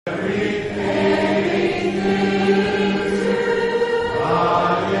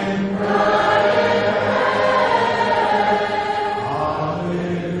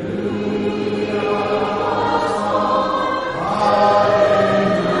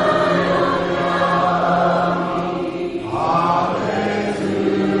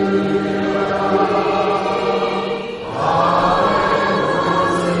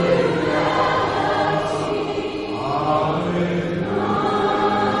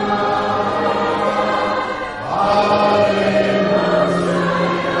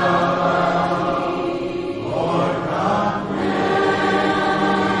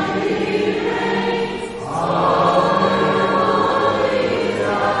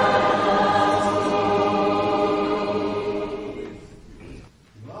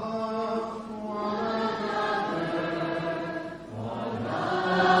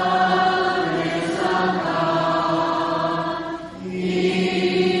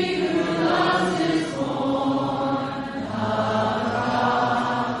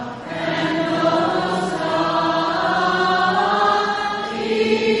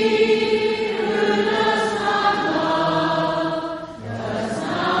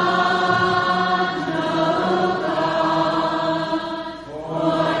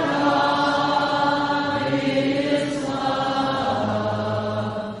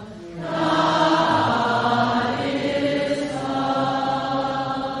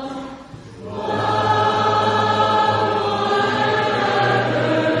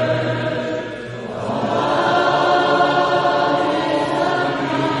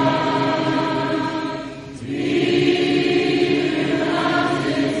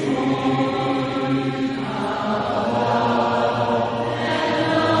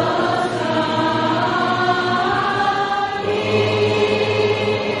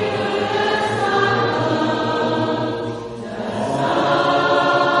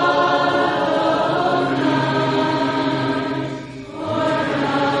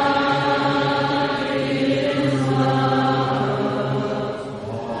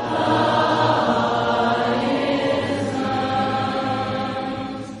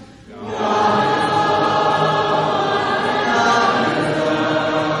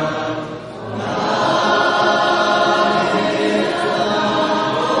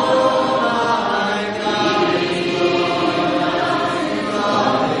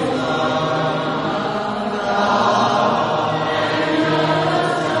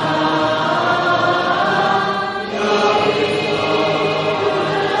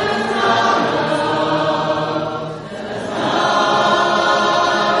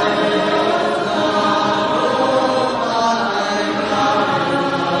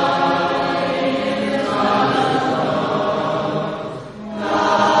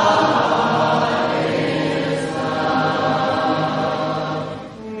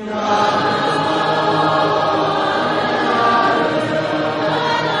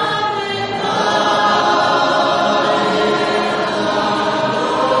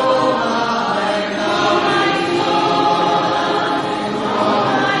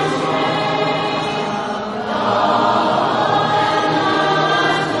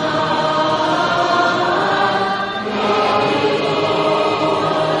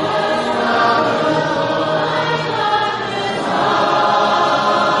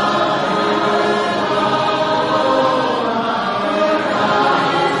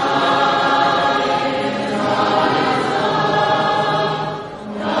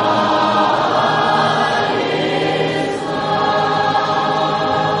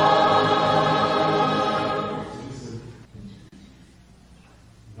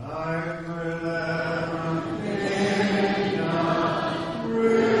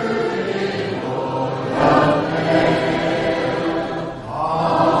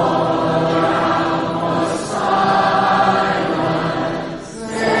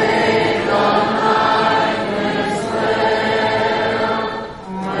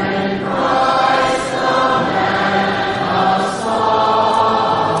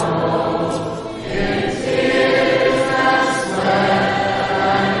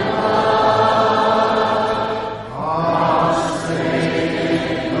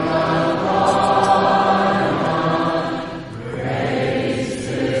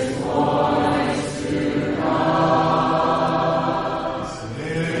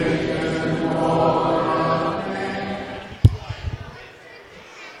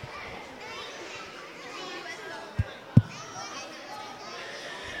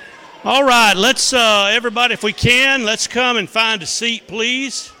All right, let's, everybody, if we can, let's come and find a seat,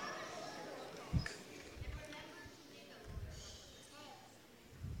 please.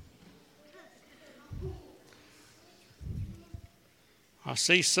 I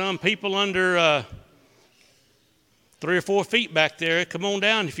see some people under 3 or 4 feet back there. Come on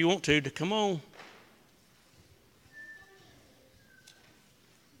down if you want to. Come on.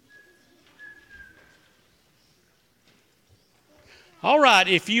 All right,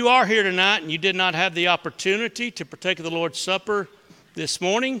 if you are here tonight and you did not have the opportunity to partake of the Lord's Supper this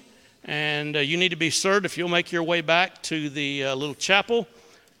morning, and you need to be served, if you'll make your way back to the little chapel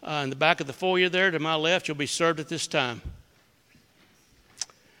in the back of the foyer there to my left, you'll be served at this time.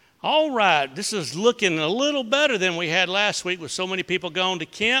 All right, this is looking a little better than we had last week with so many people going to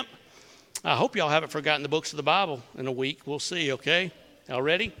camp. I hope y'all haven't forgotten the books of the Bible in a week. We'll see, okay? Y'all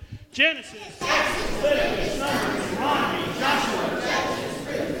ready? Genesis, Exodus, Leviticus, Numbers, Deuteronomy, Joshua,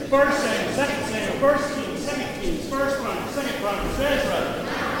 1 Samuel, 2 Samuel, 1 Kings, 2 Kings, 1 Chronicles, 2 Chronicles, Ezra,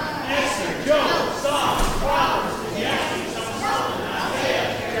 Esther, Job, Psalms, Proverbs, Ecclesiastes, Psalms, Solomon,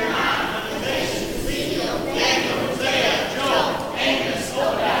 Isaiah, Jeremiah, Revelation, Ezekiel, Daniel, Hosea, Job, Amos,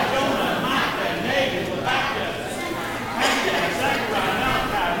 Obadiah, Jonah, Micah, Nahum, Habakkuk, Haggai, Zechariah,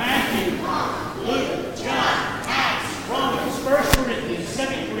 Malachi, Matthew, Luke, John, Acts, Romans, 1 Corinthians,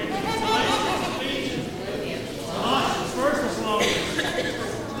 2 Corinthians, Galatians, Ephesians, Colossians, 1 Thessalonians,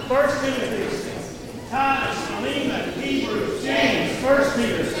 1 Timothy, Titus, Philemon, Hebrews, James, 1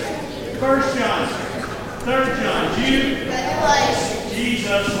 Peter, 1 John, 3 John, Jude, Revelation.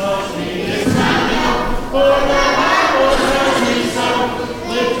 Jesus loves me this time now, for the Bible tells me so.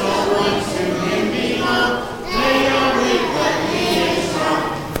 Little ones to him belong, they are weak but he is strong.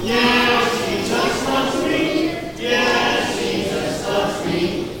 Yes, Jesus loves me. Yes, Jesus loves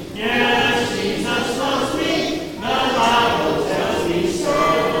me. Yes, Jesus loves me. The Bible tells me so.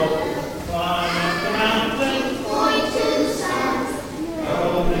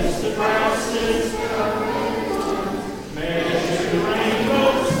 Grasses, measure the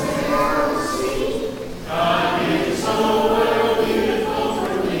rainbows, God made this whole world beautiful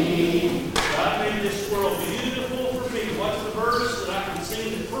for me. God made this world beautiful for me. What's the verse that I can sing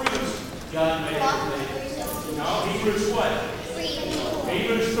to prove God made it for me? No, Hebrews what? 3.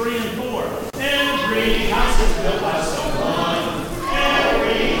 Hebrews 3 and 4. Every house is built by someone.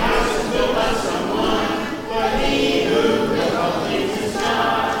 Every house is built by someone. But he who built all things is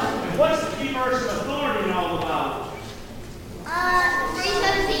God. What's the key verse of authority in all the Bible?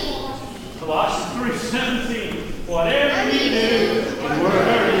 3:17. Colossians 3:17. Whatever you do, in word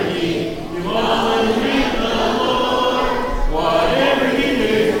or deed, do all in the name of the Lord. Whatever you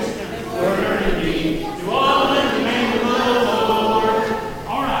do, in word or deed, do all in the name of the Lord.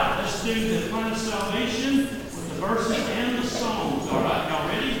 All right, let's do the plan of salvation with the verses and the songs. All right, y'all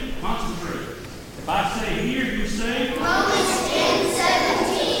ready? Concentrate. If I say here, you say Romans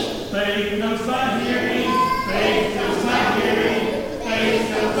 10:17. Faith comes by hearing, faith comes by hearing, faith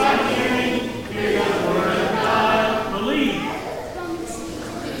comes by hearing, hear the word of God, believe.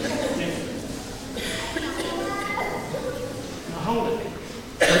 Now hold it.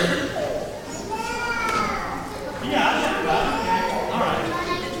 Yeah, I said that. All right.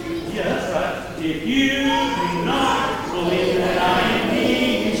 Yeah, that's right. If you do not believe that I am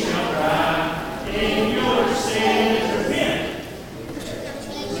He, you shall die in your sins. Repent.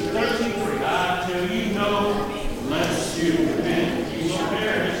 13:3. I tell you no, unless you repent, you shall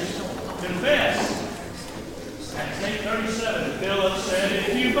perish. Confess. Acts 8:37. Philip said,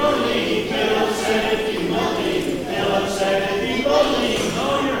 if you believe, Philip said, if you believe, Philip said, if you believe,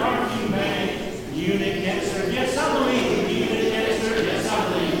 all your heart you may. Eunuch answered, yes, I believe. Eunuch answered, yes, I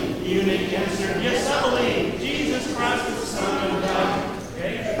believe. Eunuch answered, yes, I believe. Jesus Christ is the Son of God.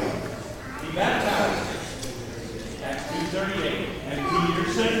 Okay? Be baptized. Acts 2:38. And Peter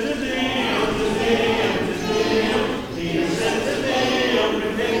said to them, Peter said to them,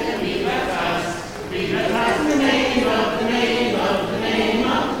 repent and be baptized. Be baptized in the name of the name of the name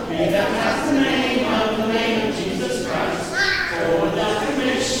of. Be baptized in the name of Jesus Christ. For the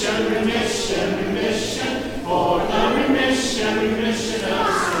remission, for the remission of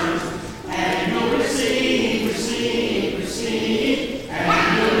sins. And you'll receive,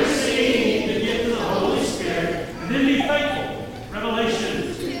 and you'll receive the gift of the Holy Spirit. And then be faithful. Revelation.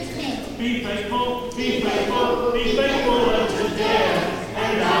 Be faithful, be faithful, be faithful unto death,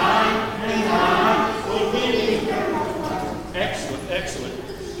 and I will give you. Excellent, excellent.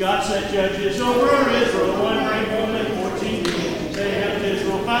 God set judges over Israel, one great woman, 14 years. They helped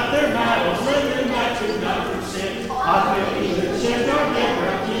Israel fight their battles, led them back to God from sin. I will either check or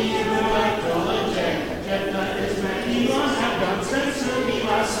Deborah, even like Joel and Jack. Jephthah is man, Elon have done, Samson,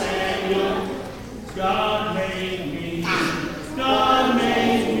 Eli, Sam. God made me. God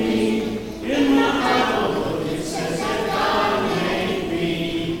made me. In my Bible book it says that God made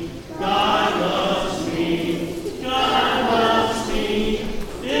me. God loves me. God loves me.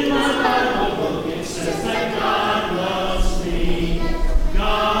 In my Bible book it says that God loves me.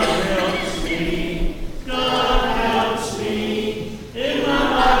 God helps me. God helps me. In my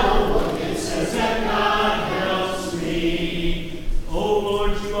Bible book it says that God helps me. Oh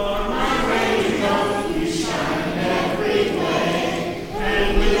Lord, you are my rainbow. You shine every way.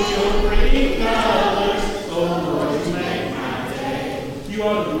 And with your pretty colors, oh Lord, you make my day. You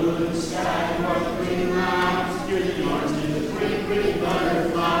are the blue in the sky. You are the green line. You're the orange and the pretty, pretty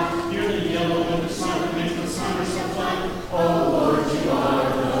butterfly. You're the yellow in the sun that makes the summer so fun. Oh Lord, you are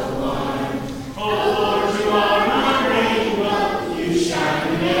the one. Oh Lord, you are my rainbow. You shine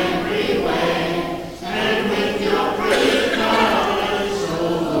in every way. And with your pretty colors, oh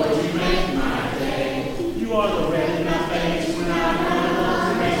Lord, you make my day. You are the red in my face when I'm on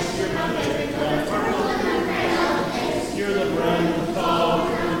the race. You're my favorite color, purple in my face. You're the brown in the fall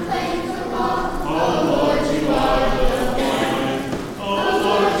when I'm playing football. Oh Lord, you are the one. Oh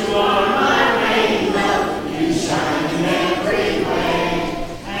Lord, you are my rainbow. You shine in every way.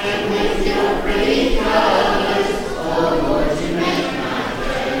 And with your pretty colors, oh Lord, you make my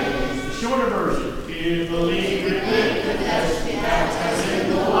day. The shorter version. If you believe, repent, confess, be baptized in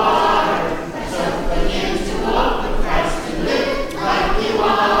the water. So begin to walk with Christ and live like you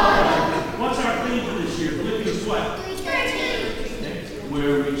are. What's our theme for this year? Philippians what? 3:13.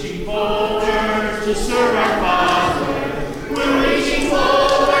 We're reaching forward to serve our Father. We're reaching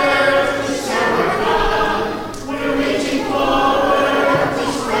forward to serve our God. We're reaching forward to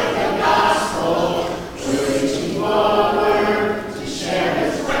spread the gospel. We're reaching forward to share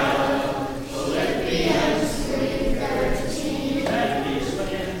His love. Philippians 3:13. That is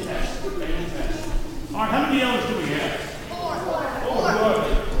fantastic. Fantastic. All right, how many elders do we have? Four.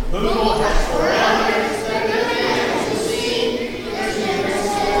 Who has 4 elders? They're good hands to sing. There's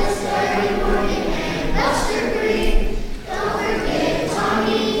Genesis, every morning, and Buster Green. Don't forget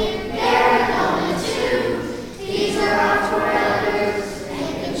Tommy, Derek, Alma, too. These are our 4 elders,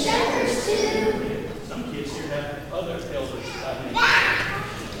 and the shepherds, too. Some kids here have other elders, I think.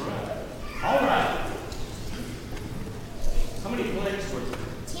 All right. How many plagues were there?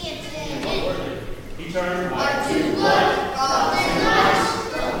 10. What were they? Eternal. Our 2 blood, God and life.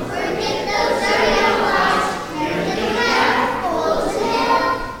 Don't forget those are yellow eyes. Everything have holes in hell.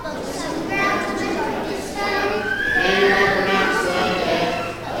 Books on the ground to the darkest sky. They recognize the death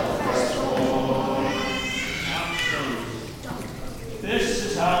of the firstborn. This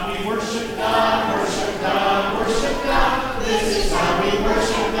is how we worship God, worship God, worship God. This is how we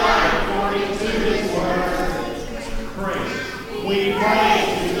worship God according to His word. Pray. We pray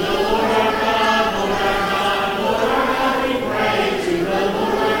to the Lord our God, Lord our God, Lord our God. We pray to the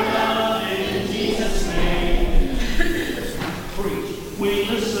Lord our God in Jesus' name. Preach. We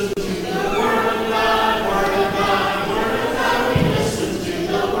listen to the word of God, word of God, word of God. We listen to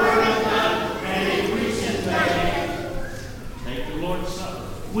the word of God, and it preaches faith. Take the Lord's Supper.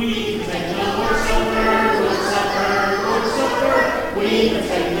 We take the Lord's Supper, Lord's Supper, Lord's Supper. We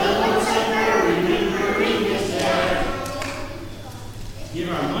take the Lord's Supper, remembering His death. Give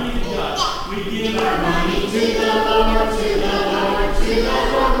our money to God. We give our money to the Lord, to the Lord, to the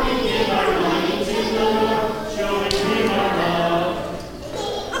Lord. We give our money to the Lord, showing Him our love.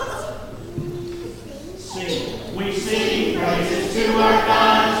 Sing. We sing praises to our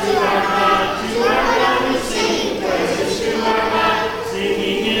God, to our God, to our God. We sing praises to our God,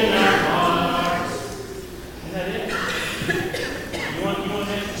 singing in our hearts. Is that it? You want to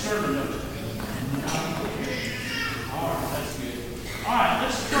make the sermon, don't you? All right, that's good. All right,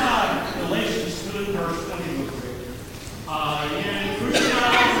 let's try Galatians 2, verse 20 real quick. I am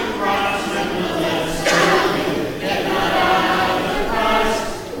crucified with Christ, nevertheless, yet not I, but Christ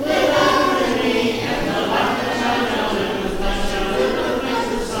liveth in me, and the life that I now live with flesh, I live in the flesh,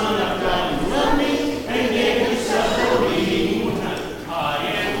 the Son of God who loved me and gave Himself for me. I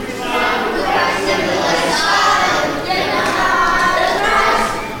am crucified with Christ, nevertheless, yet not I, but Christ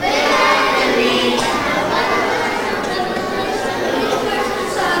liveth in me, and the life that I now live with flesh, I live in the flesh, the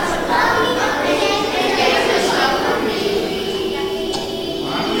Son of God who loved me and gave Himself for me.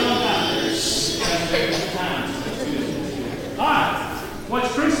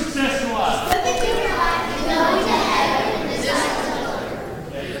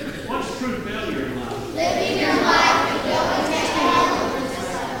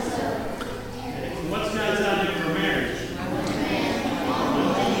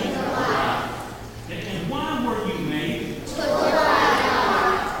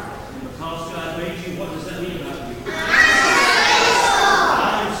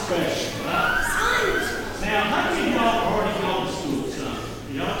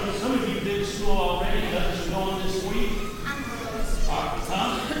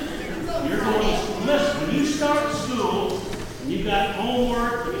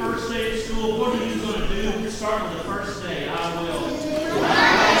 school, what are you going to do? Start with the first day. I will.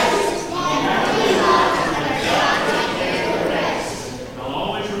 I'll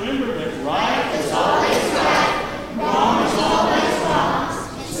always remember that right is always right, wrong is always wrong.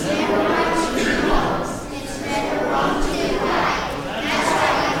 It's never right to be wrong. It's never wrong to be right. That's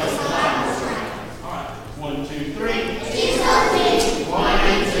right, because the Bible's right. All right, 1, 2, 3. Jesus me. 1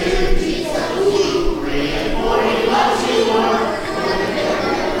 and 2, Jesus me. 3 and 4, he loves you, Lord.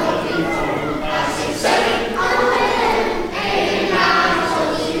 4, 5, 6, 7.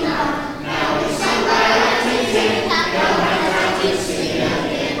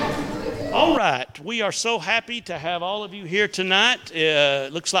 All right, we are so happy to have all of you here tonight.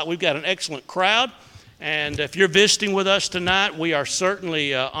 Looks like we've got an excellent crowd. And if you're visiting with us tonight, we are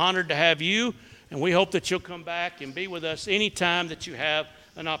certainly honored to have you. And we hope that you'll come back and be with us anytime that you have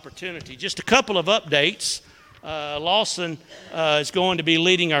an opportunity. Just a couple of updates. Lawson is going to be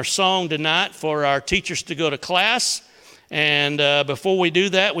leading our song tonight for our teachers to go to class. And before we do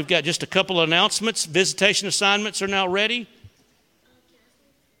that, we've got just a couple of announcements. Visitation assignments are now ready.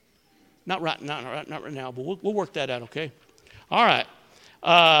 Not right now, but we'll work that out, okay? All right.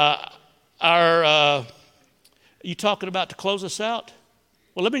 You talking about to close us out?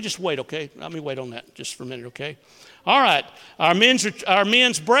 Well, let me just wait, okay? Let me wait on that just for a minute, okay? All right. Our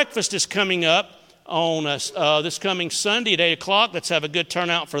men's breakfast is coming up on this coming Sunday at 8 o'clock. Let's have a good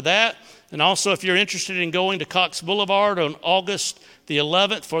turnout for that. And also, if you're interested in going to Cox Boulevard on August the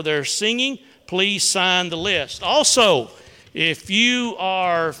 11th for their singing, please sign the list. Also, if you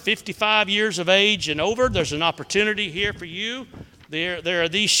are 55 years of age and over, there's an opportunity here for you. There are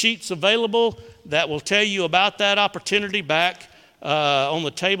these sheets available that will tell you about that opportunity back on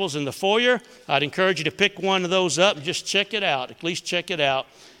the tables in the foyer. I'd encourage you to pick one of those up and just check it out. At least check it out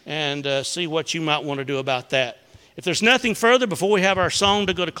and see what you might want to do about that. If there's nothing further, before we have our song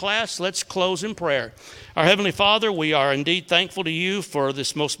to go to class, let's close in prayer. Our Heavenly Father, we are indeed thankful to you for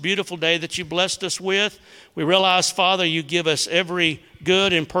this most beautiful day that you blessed us with. We realize, Father, you give us every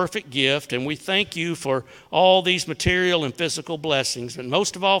good and perfect gift, and we thank you for all these material and physical blessings. But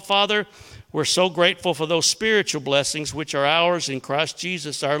most of all, Father, we're so grateful for those spiritual blessings which are ours in Christ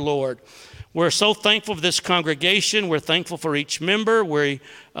Jesus our Lord. We're so thankful for this congregation. We're thankful for each member. We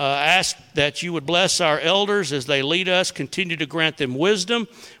ask that you would bless our elders as they lead us, continue to grant them wisdom.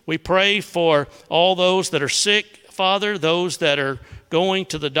 We pray for all those that are sick, Father, those that are going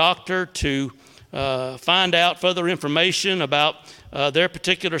to the doctor to find out further information about their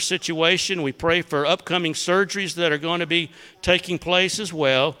particular situation. We pray for upcoming surgeries that are going to be taking place as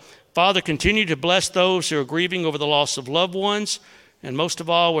well. Father, continue to bless those who are grieving over the loss of loved ones. And most of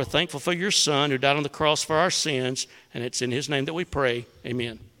all, we're thankful for your Son who died on the cross for our sins. And it's in his name that we pray.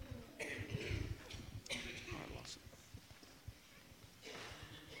 Amen.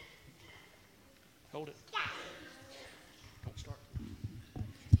 Hold it. Don't start.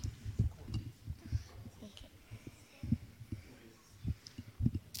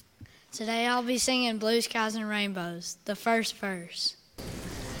 Today I'll be singing Blue Skies and Rainbows, the first verse.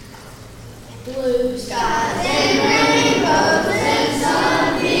 Blue skies and rainbows and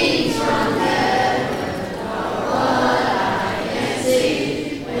sunbeams from heaven are what I can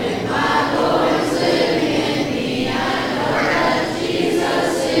see. When my Lord is living in me, I know that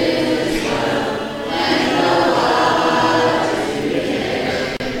Jesus is well. And though I to be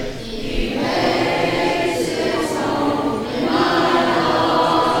he makes his home in my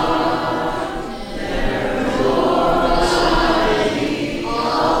heart. Therefore I be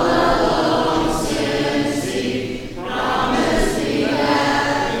all alone. Promise me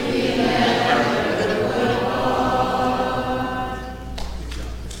that we can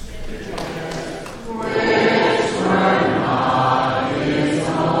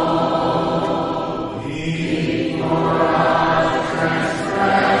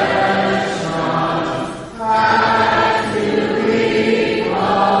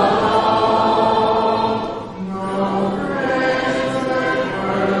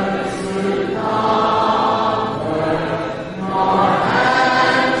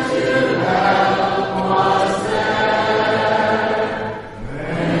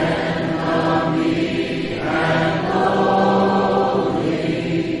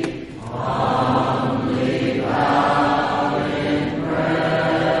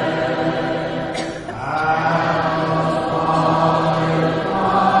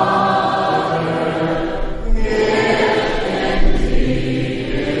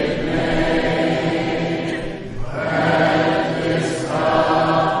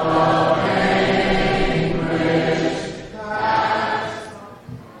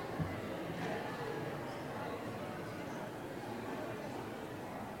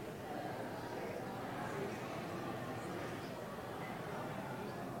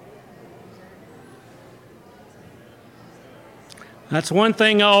That's one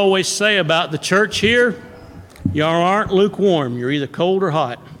thing I always say about the church here. Y'all aren't lukewarm. You're either cold or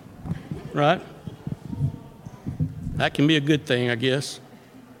hot, right? That can be a good thing, I guess.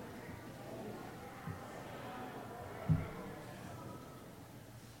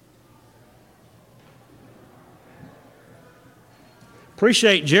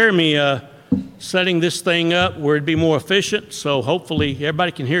 Appreciate Jeremy setting this thing up where it'd be more efficient, so hopefully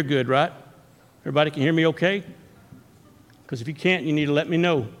everybody can hear good, right? Everybody can hear me okay? Because if you can't, you need to let me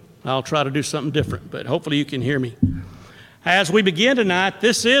know. I'll try to do something different, but hopefully you can hear me. As we begin tonight,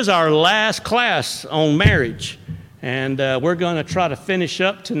 this is our last class on marriage, and we're going to try to finish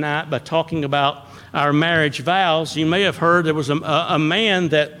up tonight by talking about our marriage vows. You may have heard there was a man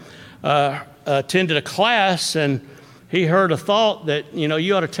that attended a class, and he heard a thought that,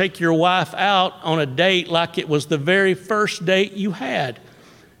 you ought to take your wife out on a date like it was the very first date you had.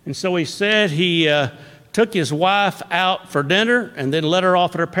 And so he said he took his wife out for dinner and then let her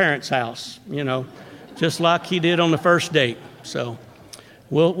off at her parents' house, just like he did on the first date. So,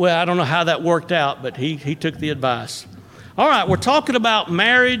 well, I don't know how that worked out, but he took the advice. All right, we're talking about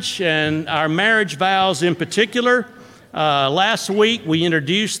marriage and our marriage vows in particular. Last week, we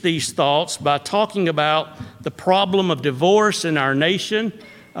introduced these thoughts by talking about the problem of divorce in our nation.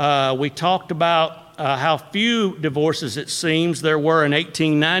 We talked about how few divorces, it seems, there were in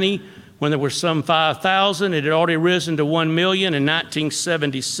 1890 when there were some 5,000. It had already risen to 1 million in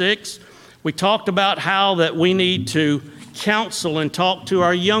 1976. We talked about how that we need to counsel and talk to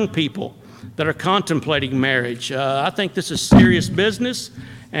our young people that are contemplating marriage. I think this is serious business,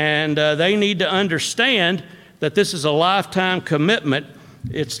 and they need to understand that this is a lifetime commitment.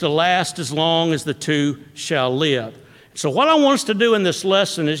 It's to last as long as the two shall live. So what I want us to do in this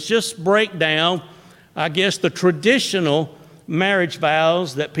lesson is just break down, I guess, the traditional marriage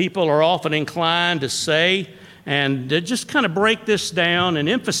vows that people are often inclined to say, and to just kind of break this down and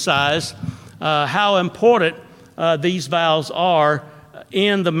emphasize how important these vows are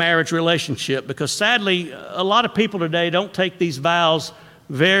in the marriage relationship. Because sadly, a lot of people today don't take these vows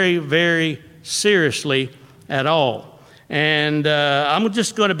very, very seriously at all. And I'm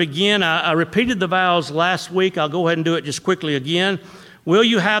just going to begin. I repeated the vows last week. I'll go ahead and do it just quickly again. Will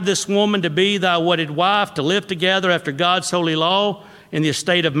you have this woman to be thy wedded wife, to live together after God's holy law in the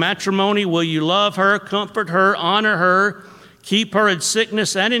estate of matrimony? Will you love her, comfort her, honor her, keep her in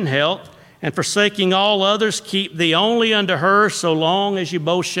sickness and in health, and forsaking all others, keep thee only unto her so long as you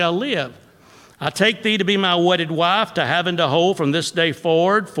both shall live? I take thee to be my wedded wife, to have and to hold from this day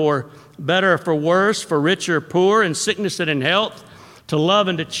forward, for better or for worse, for richer or poor, in sickness and in health, to love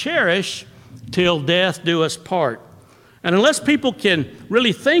and to cherish till death do us part. And unless people can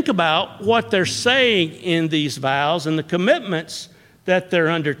really think about what they're saying in these vows and the commitments that they're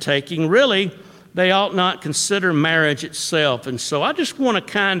undertaking, really, they ought not consider marriage itself. And so I just want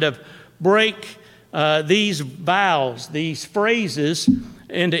to kind of break these vows, these phrases,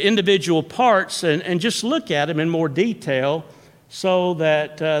 into individual parts and just look at them in more detail so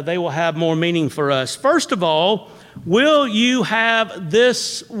that they will have more meaning for us. First of all, will you have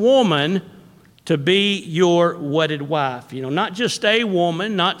this woman to be your wedded wife? Not just a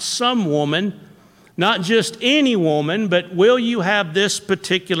woman, not some woman, not just any woman, but will you have this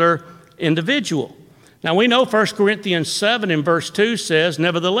particular individual? Now we know 1 Corinthians 7 in verse 2 says,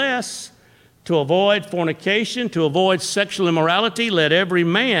 nevertheless, to avoid fornication, to avoid sexual immorality, let every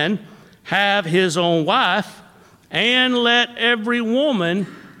man have his own wife, and let every woman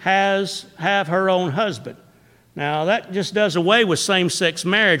have her own husband. Now, that just does away with same-sex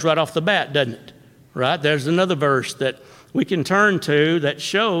marriage right off the bat, doesn't it? Right? There's another verse that we can turn to that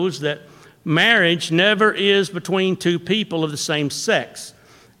shows that marriage never is between two people of the same sex.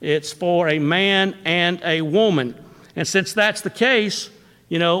 It's for a man and a woman. And since that's the case,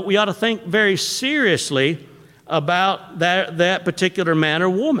 we ought to think very seriously about that particular man or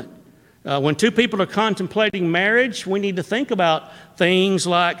woman. When two people are contemplating marriage, we need to think about things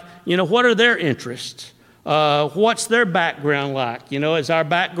like, what are their interests? What's their background like? Is our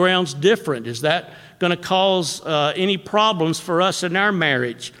backgrounds different? Is that going to cause any problems for us in our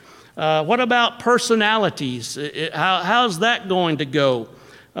marriage? What about personalities? How's that going to go?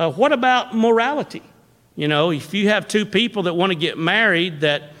 What about morality? If you have two people that want to get married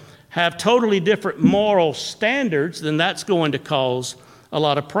that have totally different moral standards, then that's going to cause a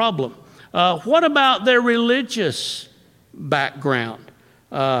lot of problem. What about their religious background?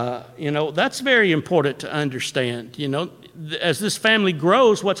 That's very important to understand. As this family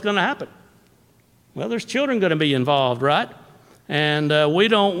grows, what's going to happen? Well, there's children going to be involved, right? And we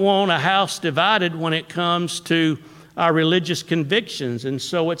don't want a house divided when it comes to our religious convictions. And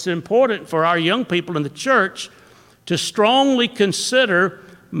so it's important for our young people in the church to strongly consider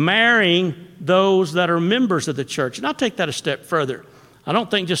marrying those that are members of the church. And I'll take that a step further. I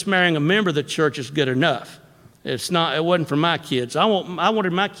don't think just marrying a member of the church is good enough. It wasn't for my kids. I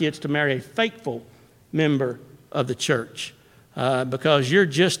wanted my kids to marry a faithful member of the church because you're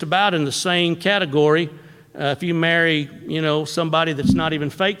just about in the same category if you marry, somebody that's not even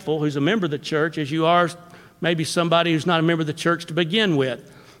faithful, who's a member of the church, as you are maybe somebody who's not a member of the church to begin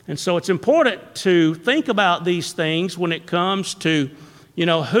with. And so it's important to think about these things when it comes to,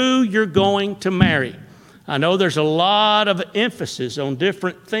 who you're going to marry. I know there's a lot of emphasis on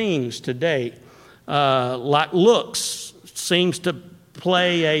different things today, like looks seems to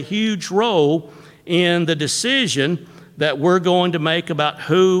play a huge role in the decision that we're going to make about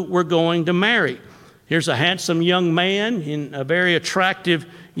who we're going to marry. Here's a handsome young man and a very attractive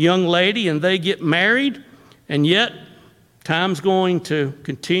young lady, and they get married, and yet time's going to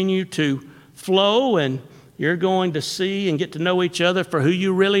continue to flow, and you're going to see and get to know each other for who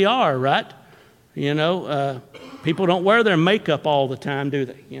you really are, right? People don't wear their makeup all the time, do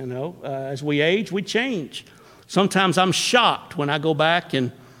they? As we age, we change. Sometimes I'm shocked when I go back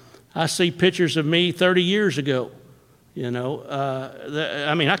and I see pictures of me 30 years ago.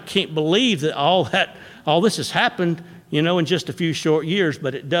 I can't believe that all this has happened, in just a few short years,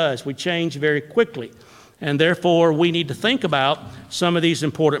 but it does. We change very quickly. And therefore, we need to think about some of these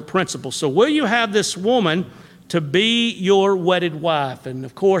important principles. So will you have this woman to be your wedded wife? And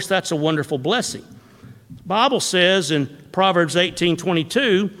of course, that's a wonderful blessing. The Bible says in Proverbs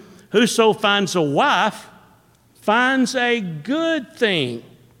 18:22, whoso finds a wife finds a good thing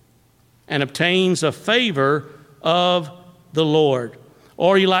and obtains a favor of the Lord.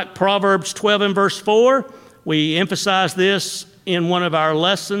 Or you like Proverbs 12 and verse 4? We emphasize this in one of our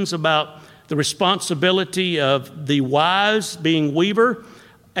lessons about the responsibility of the wives being weaver.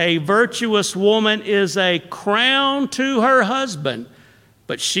 A virtuous woman is a crown to her husband,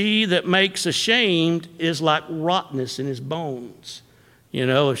 but she that makes ashamed is like rottenness in his bones.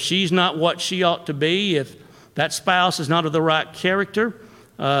 If she's not what she ought to be, if that spouse is not of the right character,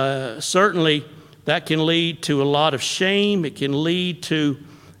 certainly that can lead to a lot of shame. It can lead to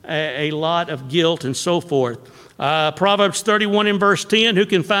a lot of guilt and so forth. Proverbs 31 and verse 10, who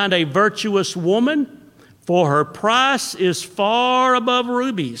can find a virtuous woman? For her price is far above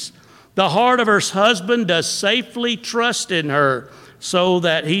rubies. The heart of her husband does safely trust in her, so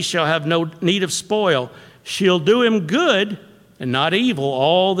that he shall have no need of spoil. She'll do him good and not evil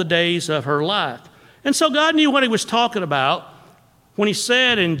all the days of her life. And so God knew what he was talking about when he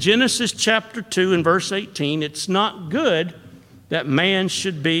said in Genesis chapter 2 and verse 18, it's not good that man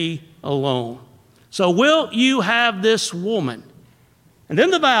should be alone. So will you have this woman? And then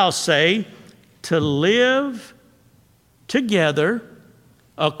the vows say, to live together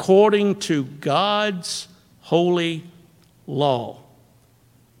according to God's holy law.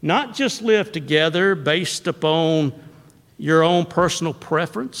 Not just live together based upon your own personal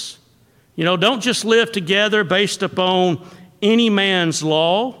preference. Don't just live together based upon any man's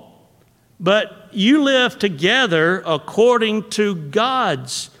law, but you live together according to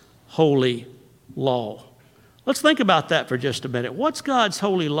God's holy law. Let's think about that for just a minute. What's God's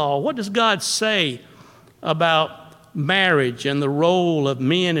holy law? What does God say about marriage and the role of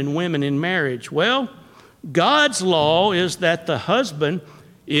men and women in marriage? Well, God's law is that the husband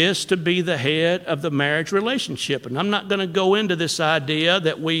is to be the head of the marriage relationship. And I'm not going to go into this idea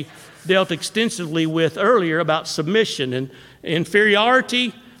that we dealt extensively with earlier about submission. And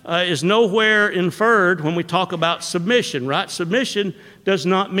inferiority is nowhere inferred when we talk about submission, right? Submission does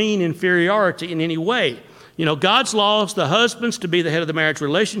not mean inferiority in any way. God's law is the husbands to be the head of the marriage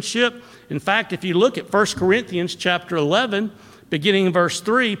relationship. In fact, if you look at 1 Corinthians chapter 11, beginning in verse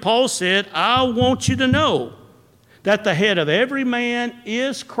 3, Paul said, I want you to know that the head of every man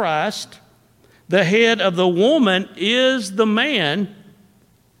is Christ, the head of the woman is the man,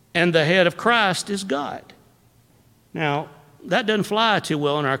 and the head of Christ is God. Now, that doesn't fly too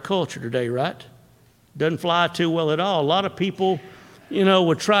well in our culture today, right? Doesn't fly too well at all. A lot of people,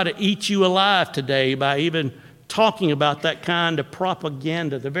 would try to eat you alive today by even talking about that kind of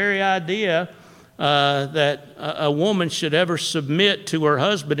propaganda. The very idea that a woman should ever submit to her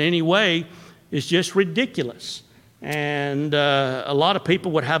husband anyway is just ridiculous. And a lot of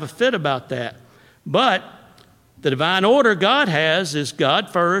people would have a fit about that. But the divine order God has is God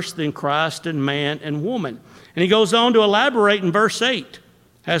first, then Christ and man and woman. And he goes on to elaborate in verse 8.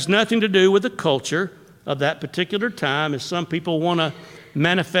 Has nothing to do with the culture of that particular time, as some people want to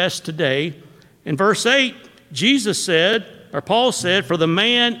manifest today. In verse 8, Jesus said, or Paul said, for the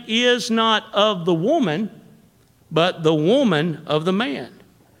man is not of the woman, but the woman of the man.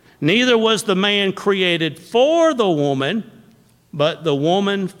 Neither was the man created for the woman, but the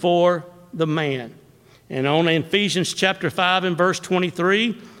woman for the man. And on Ephesians chapter 5 and verse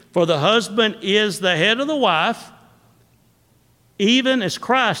 23, for the husband is the head of the wife, even as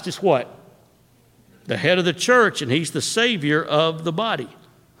Christ is what? The head of the church, and he's the Savior of the body.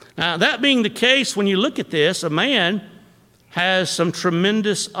 Now, that being the case, when you look at this, a man has some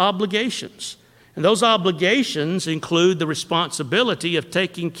tremendous obligations. And those obligations include the responsibility of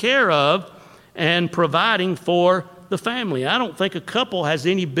taking care of and providing for the family. I don't think a couple has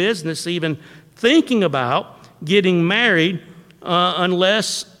any business even thinking about getting married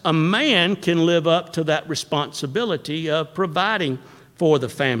unless a man can live up to that responsibility of providing for the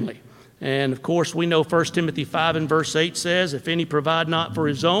family. And of course, we know 1 Timothy 5 and verse 8 says, if any provide not for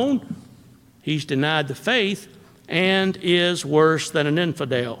his own, he's denied the faith and is worse than an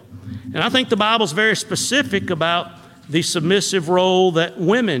infidel. And I think the Bible's very specific about the submissive role that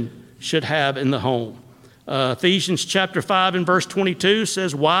women should have in the home. Ephesians chapter 5 and verse 22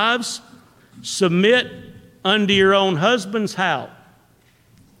 says, wives, submit unto your own husbands, how?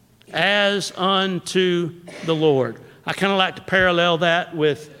 As unto the Lord. I kind of like to parallel that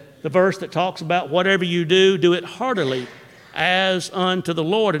with the verse that talks about whatever you do, do it heartily as unto the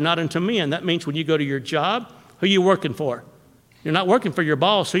Lord and not unto men. That means when you go to your job, who are you working for? You're not working for your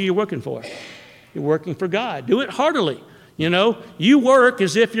boss. Who are you working for? You're working for God. Do it heartily. You know, you work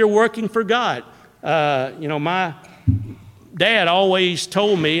as if you're working for God. My dad always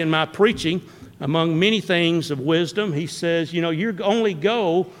told me in my preaching, among many things of wisdom, he says, your only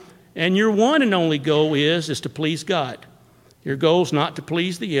goal and your one and only goal is to please God. Your goal is not to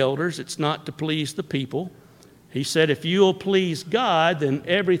please the elders. It's not to please the people. He said, if you'll please God, then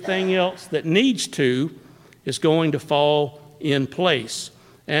everything else that needs to is going to fall in place.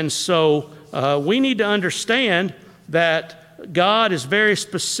 And so we need to understand that God is very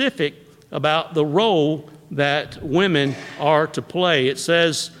specific about the role that women are to play. It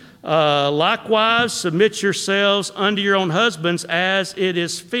says, likewise, submit yourselves unto your own husbands as it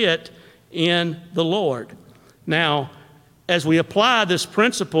is fit in the Lord. Now, as we apply this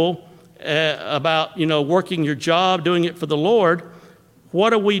principle about, working your job, doing it for the Lord,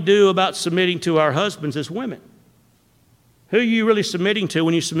 what do we do about submitting to our husbands as women? Who are you really submitting to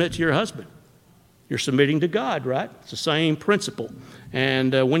when you submit to your husband? You're submitting to God, right? It's the same principle.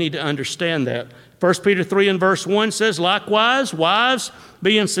 And we need to understand that. 1 Peter 3 and verse 1 says, likewise, wives,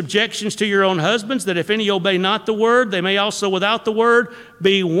 be in subjections to your own husbands, that if any obey not the word, they may also without the word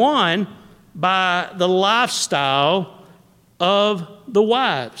be won by the lifestyle of the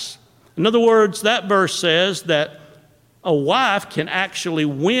wives. In other words, that verse says that a wife can actually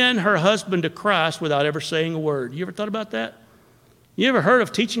win her husband to Christ without ever saying a word. You ever thought about that? You ever heard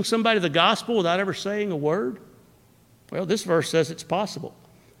of teaching somebody the gospel without ever saying a word? Well, this verse says it's possible.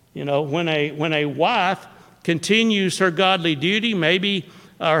 When a wife continues her godly duty, maybe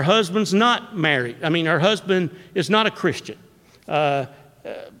her husband's not married. Her husband is not a Christian.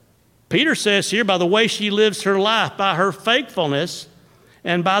 Peter says here, by the way she lives her life, by her faithfulness,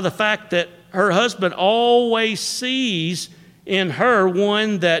 and by the fact that her husband always sees in her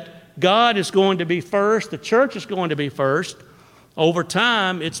one that God is going to be first, the church is going to be first. Over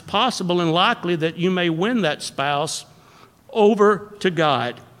time, it's possible and likely that you may win that spouse over to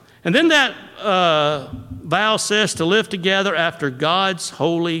God. And then that vow says to live together after God's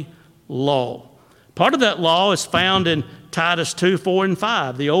holy law. Part of that law is found in Titus 2, 4, and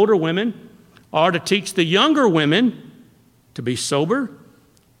 5. The older women are to teach the younger women to be sober,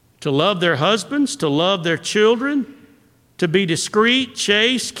 to love their husbands, to love their children, to be discreet,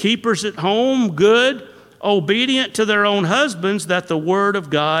 chaste, keepers at home, good, obedient to their own husbands, that the word of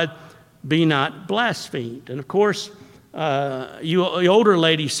God be not blasphemed. And of course, you older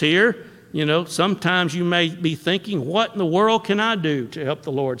ladies here, sometimes you may be thinking, what in the world can I do to help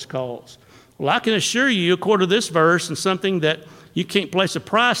the Lord's cause? Well, I can assure you, according to this verse, and something that you can't place a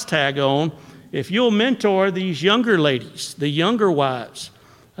price tag on, if you'll mentor these younger ladies, the younger wives,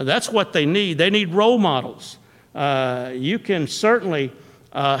 that's what they need. They need role models. You can certainly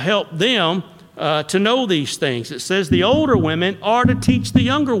help them to know these things. It says the older women are to teach the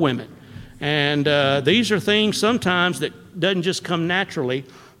younger women. And these are things sometimes that doesn't just come naturally.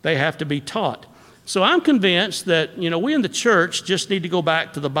 They have to be taught. So I'm convinced that, we in the church just need to go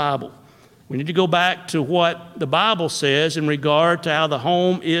back to the Bible. We need to go back to what the Bible says in regard to how the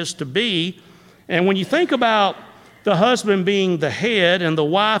home is to be. And when you think about the husband being the head and the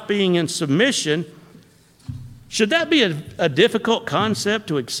wife being in submission, should that be a difficult concept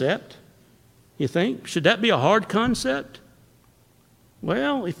to accept? You think? Should that be a hard concept?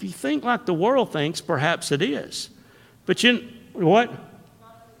 Well, if you think like the world thinks, perhaps it is. But what?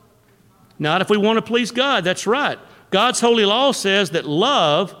 Not if we want to please God, that's right. God's holy law says that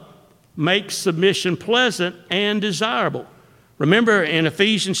love makes submission pleasant and desirable. Remember in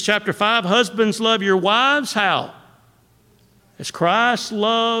Ephesians chapter 5, husbands, love your wives, how? As Christ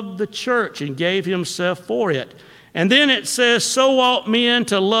loved the church and gave himself for it. And then it says, so ought men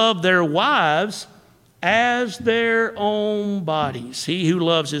to love their wives as their own bodies. He who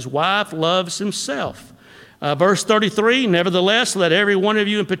loves his wife loves himself. Verse 33, nevertheless, let every one of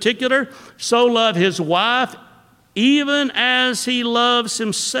you in particular so love his wife even as he loves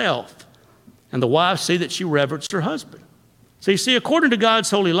himself. And the wife see that she reverenced her husband. So you see, according to God's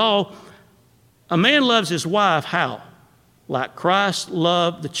holy law, a man loves his wife how? Like Christ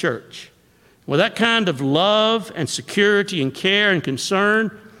loved the church. With that kind of love and security and care and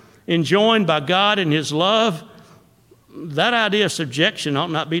concern enjoined by God in his love, that idea of subjection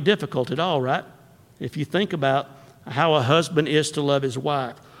ought not be difficult at all, right? If you think about how a husband is to love his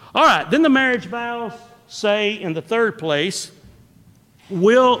wife. All right, then the marriage vows say in the third place,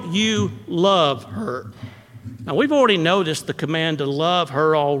 will you love her? Now, we've already noticed the command to love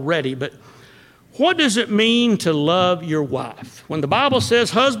her already, but what does it mean to love your wife? When the Bible says,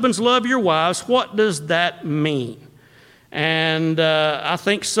 husbands, love your wives, what does that mean? And I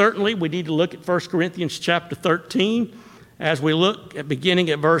think certainly we need to look at 1 Corinthians chapter 13. As we look at beginning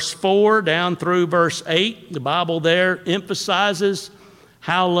at verse 4 down through verse 8, the Bible there emphasizes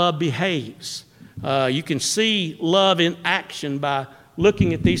how love behaves. You can see love in action by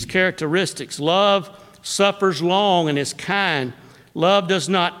looking at these characteristics. Love suffers long and is kind. Love does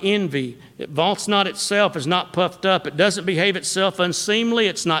not envy. It vaunts not itself, is not puffed up. It doesn't behave itself unseemly.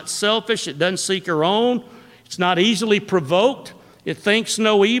 It's not selfish. It doesn't seek her own. It's not easily provoked. It thinks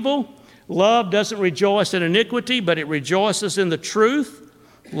no evil. Love doesn't rejoice in iniquity, but it rejoices in the truth.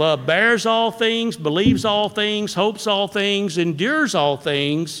 Love bears all things, believes all things, hopes all things, endures all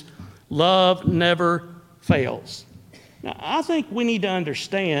things. Love never fails. Now, I think we need to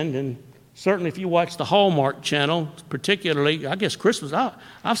understand, and certainly if you watch the Hallmark Channel, particularly, I guess Christmas,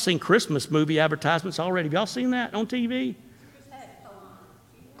 I've seen Christmas movie advertisements already. Have y'all seen that on TV?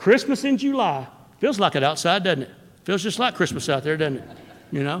 Christmas in July. Feels like it outside, doesn't it? Feels just like Christmas out there, doesn't it?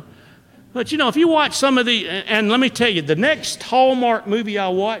 You know? But, you know, if you watch some of the, and let me tell you, the next Hallmark movie I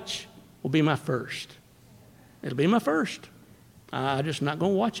watch will be my first. It'll be my first. I'm just not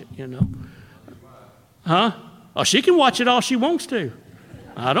going to watch it, you know. Huh? Oh, she can watch it all she wants to.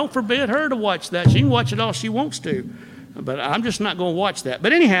 I don't forbid her to watch that. She can watch it all she wants to. But I'm just not going to watch that.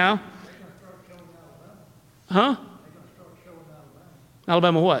 But anyhow. Huh?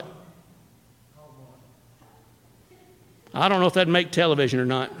 Alabama what? I don't know if that'd make television or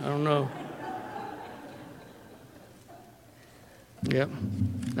not. I don't know. Yep.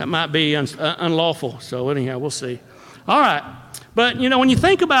 That might be unlawful. So anyhow, we'll see. All right. But, you know, when you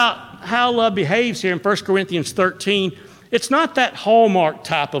think about how love behaves here in 1 Corinthians 13, it's not that Hallmark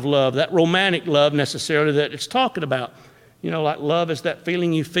type of love, that romantic love necessarily that it's talking about. You know, like love is that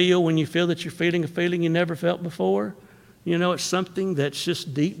feeling you feel when you feel that you're feeling a feeling you never felt before. You know, it's something that's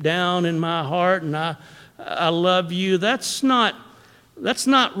just deep down in my heart, and I love you. That's not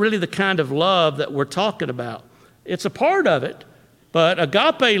really the kind of love that we're talking about. It's a part of it, but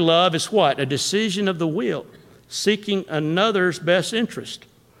agape love is what? A decision of the will, seeking another's best interest.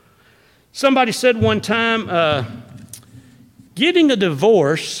 Somebody said one time, getting a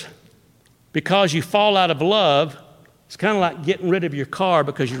divorce because you fall out of love is kind of like getting rid of your car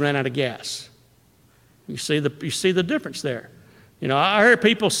because you ran out of gas. You see the difference there. You know, I heard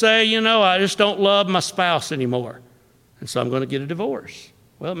people say, you know, I just don't love my spouse anymore, and so I'm going to get a divorce.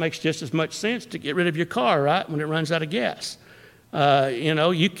 Well, it makes just as much sense to get rid of your car, right, when it runs out of gas. You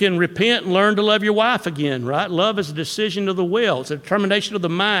know, you can repent and learn to love your wife again, right? Love is a decision of the will. It's a determination of the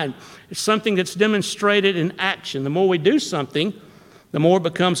mind. It's something that's demonstrated in action. The more we do something, the more it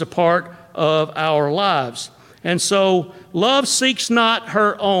becomes a part of our lives. And so love seeks not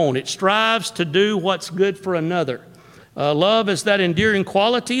her own. It strives to do what's good for another. Love is that endearing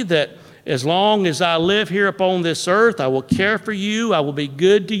quality that as long as I live here upon this earth, I will care for you. I will be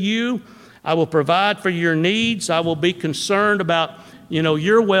good to you. I will provide for your needs. I will be concerned about, you know,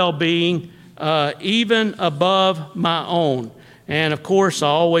 your well-being, even above my own. And of course, I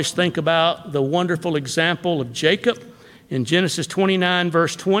always think about the wonderful example of Jacob in Genesis 29,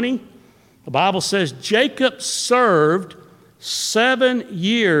 verse 20. The Bible says Jacob served 7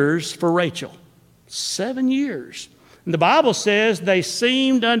 years for Rachel. 7 years. And the Bible says they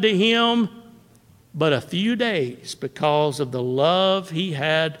seemed unto him but a few days because of the love he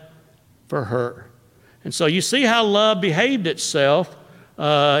had for her. And so you see how love behaved itself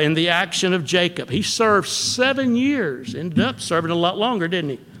in the action of Jacob. He served 7 years, ended up serving a lot longer,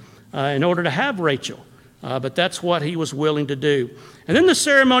 didn't he? in order to have Rachel. But that's what he was willing to do. And then the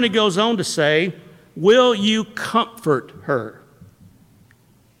ceremony goes on to say, will you comfort her?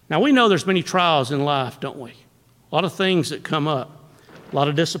 Now, we know there's many trials in life, don't we? A lot of things that come up, a lot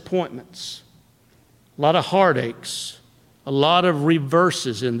of disappointments, a lot of heartaches, a lot of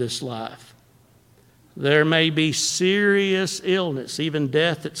reverses in this life. There may be serious illness, even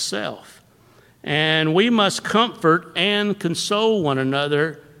death itself. And we must comfort and console one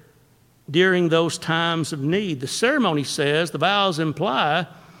another during those times of need. The ceremony says, the vows imply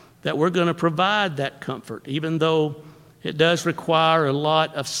that we're going to provide that comfort, even though it does require a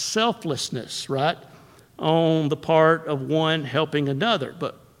lot of selflessness, right, on the part of one helping another.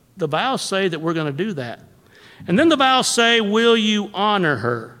 But the vows say that we're going to do that. And then the vows say, will you honor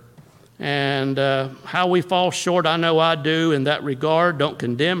her? And how we fall short, I know I do in that regard. Don't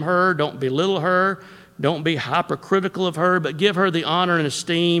condemn her. Don't belittle her. Don't be hypercritical of her, but give her the honor and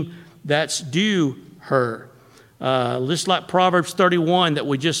esteem that's due her. Just like Proverbs 31 that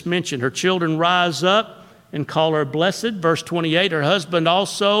we just mentioned. Her children rise up and call her blessed. Verse 28, her husband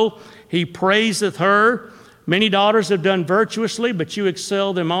also, he praiseth her. Many daughters have done virtuously, but you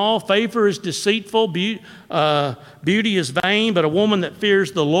excel them all. Favor is deceitful, beauty is vain, but a woman that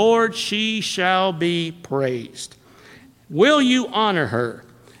fears the Lord, she shall be praised. Will you honor her?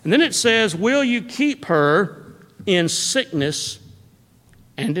 And then it says, will you keep her in sickness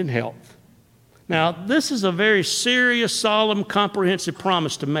and in health? Now, this is a very serious, solemn, comprehensive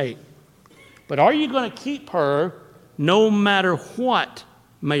promise to make. But are you going to keep her no matter what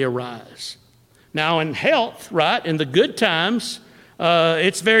may arise? Now, in health, right, in the good times,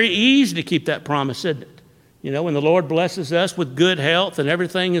 it's very easy to keep that promise, isn't it? You know, when the Lord blesses us with good health and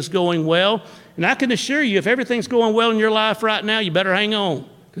everything is going well. And I can assure you, if everything's going well in your life right now, you better hang on.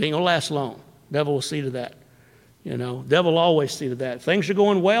 It ain't going to last long. The devil will see to that. You know, devil will always see to that. If things are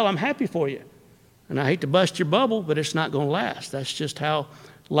going well, I'm happy for you. And I hate to bust your bubble, but it's not going to last. That's just how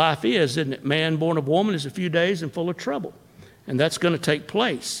life is, isn't it? Man born of woman is a few days and full of trouble. And that's going to take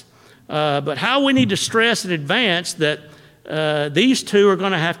place. But how we need to stress in advance that these two are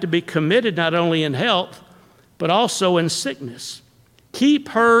going to have to be committed not only in health, but also in sickness. Keep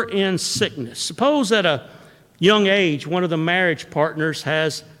her in sickness. Suppose at a young age, one of the marriage partners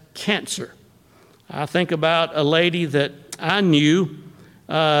has cancer. I think about a lady that I knew,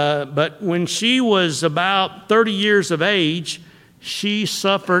 but when she was about 30 years of age, she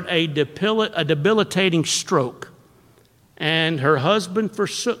suffered a debilitating stroke. And her husband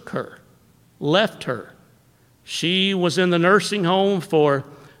forsook her, left her. She was in the nursing home for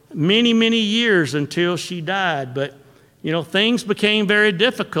many, many years until she died. But, you know, things became very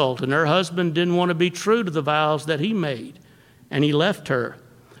difficult, and her husband didn't want to be true to the vows that he made, and he left her.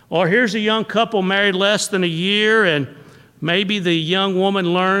 Or here's a young couple married less than a year, and maybe the young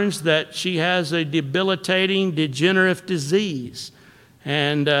woman learns that she has a debilitating degenerative disease.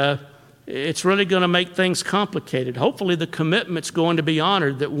 And it's really going to make things complicated. Hopefully the commitment's going to be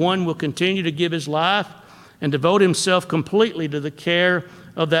honored, that one will continue to give his life and devote himself completely to the care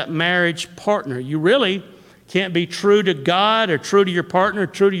of that marriage partner. You really can't be true to God or true to your partner, or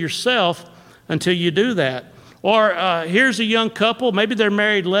true to yourself until you do that. Or here's a young couple, maybe they're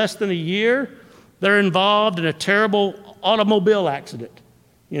married less than a year. They're involved in a terrible automobile accident.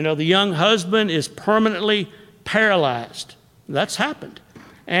 You know, the young husband is permanently paralyzed. That's happened.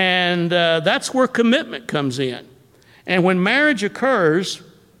 And that's where commitment comes in. And when marriage occurs,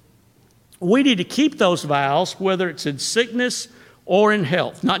 we need to keep those vows, whether it's in sickness or in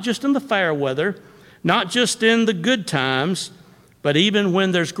health, not just in the fair weather, not just in the good times, but even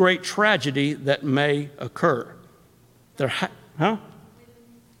when there's great tragedy that may occur. Huh?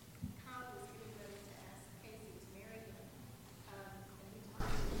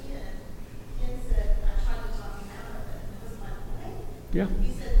 Yeah.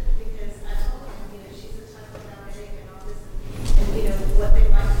 He said, because I told him, she's a type of diabetic and all this, and what they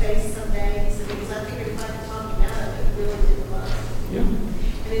might face someday. He said, because I figured if I could talk him out of it, really didn't love. Yeah.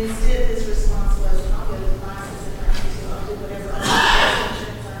 And instead, his response was, I'll go to the classes if I need to, I'll do whatever I need,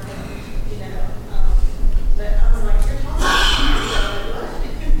 but I was like, you're talking.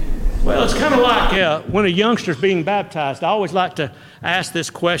 Well, it's kind of like when a youngster's being baptized. I always like to ask this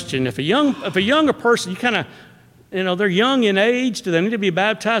question. If a younger person, you kind of, they're young in age, do they need to be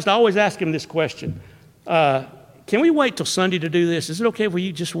baptized? I always ask them this question. Can we wait till Sunday to do this? Is it okay if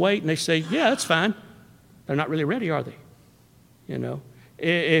we just wait? And they say, yeah, that's fine. They're not really ready, are they?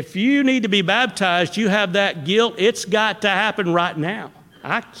 If you need to be baptized, you have that guilt. It's got to happen right now.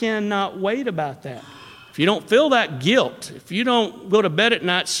 I cannot wait about that. If you don't feel that guilt, if you don't go to bed at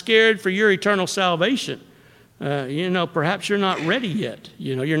night scared for your eternal salvation, perhaps you're not ready yet.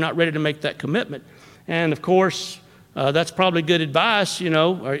 You're not ready to make that commitment. And of course, that's probably good advice.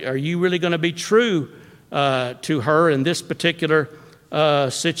 Are you really going to be true to her in this particular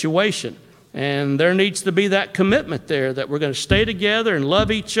situation? And there needs to be that commitment there that we're going to stay together and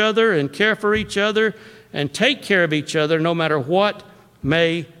love each other and care for each other and take care of each other no matter what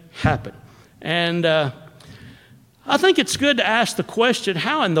may happen. And I think it's good to ask the question,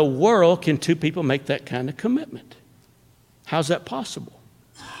 how in the world can two people make that kind of commitment? How's that possible?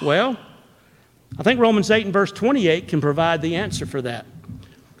 Well, I think Romans 8 and verse 28 can provide the answer for that.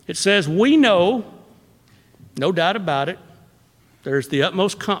 It says, we know, no doubt about it, there's the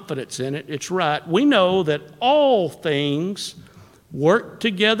utmost confidence in it, it's right, we know that all things work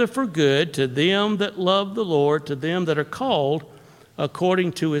together for good to them that love the Lord, to them that are called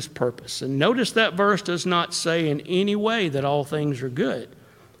according to his purpose. And notice that verse does not say in any way that all things are good,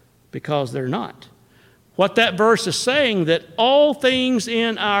 because they're not. What that verse is saying, that all things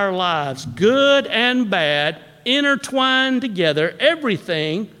in our lives, good and bad, intertwined together,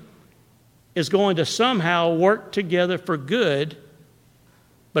 everything is going to somehow work together for good,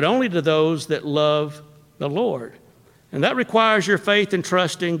 but only to those that love the Lord. And that requires your faith and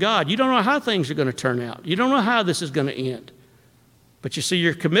trust in God. You don't know how things are going to turn out. You don't know how this is going to end. But you see,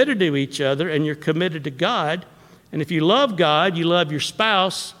 you're committed to each other and you're committed to God. And if you love God, you love your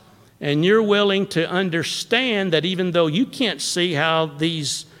spouse, and you're willing to understand that even though you can't see how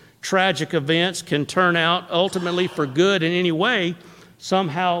these tragic events can turn out ultimately for good in any way,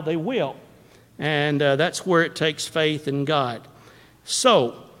 somehow they will. And that's where it takes faith in God.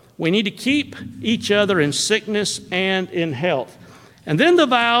 So we need to keep each other in sickness and in health. And then the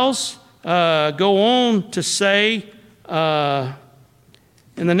vows go on to say,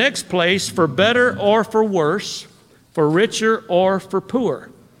 in the next place, for better or for worse, for richer or for poor.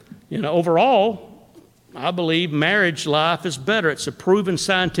 Overall, I believe marriage life is better. It's a proven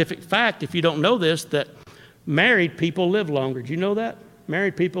scientific fact, if you don't know this, that married people live longer. Do you know that?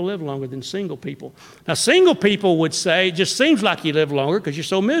 Married people live longer than single people. Now, single people would say, it just seems like you live longer because you're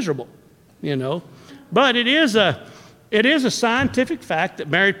so miserable, But it is a scientific fact that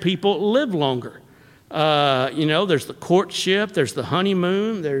married people live longer. There's the courtship, there's the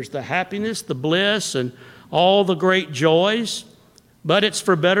honeymoon, there's the happiness, the bliss, and all the great joys. But it's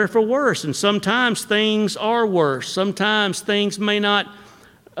for better, for worse. And sometimes things are worse. Sometimes things may not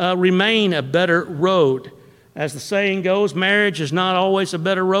remain a better road. As the saying goes, marriage is not always a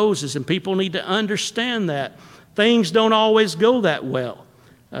bed of roses, and people need to understand that. Things don't always go that well.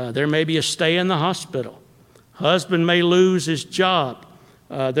 There may be a stay in the hospital. Husband may lose his job.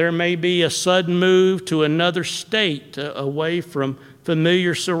 There may be a sudden move to another state away from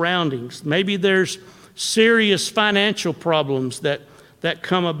familiar surroundings. Maybe there's serious financial problems that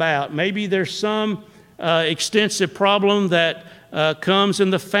come about. Maybe there's some extensive problem that comes in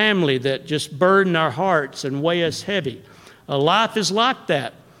the family that just burden our hearts and weigh us heavy. Life is like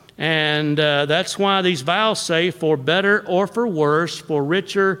that. And that's why these vows say for better or for worse, for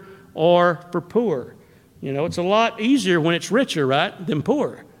richer or for poor. It's a lot easier when it's richer, right, than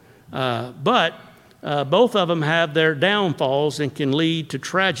poor. But both of them have their downfalls and can lead to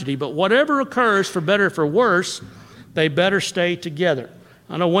tragedy. But whatever occurs, for better or for worse, they better stay together.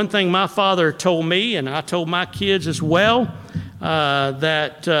 I know one thing my father told me, and I told my kids as well,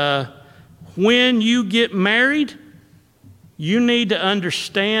 that when you get married, you need to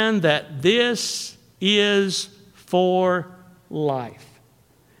understand that this is for life.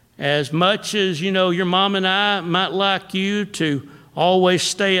 As much as, your mom and I might like you to always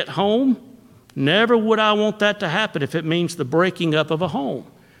stay at home, never would I want that to happen if it means the breaking up of a home.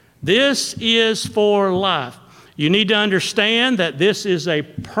 This is for life. You need to understand that this is a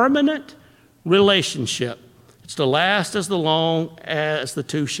permanent relationship. It's to last as long as the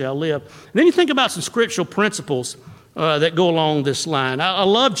two shall live. And then you think about some scriptural principles that go along this line. I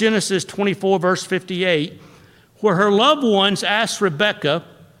love Genesis 24, verse 58, where her loved ones asked Rebekah,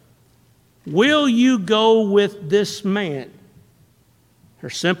 "Will you go with this man?" Her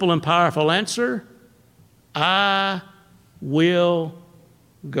simple and powerful answer, "I will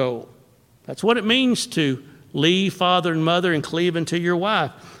go." That's what it means to leave father and mother and cleave unto your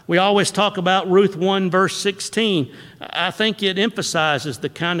wife. We always talk about Ruth 1, verse 16. I think it emphasizes the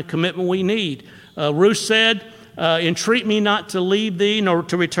kind of commitment we need. Ruth said, "Entreat me not to leave thee, nor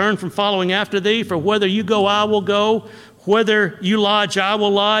to return from following after thee, for whether you go, I will go. Whether you lodge, I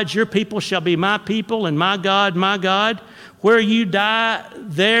will lodge. Your people shall be my people, and my God, my God. Where you die,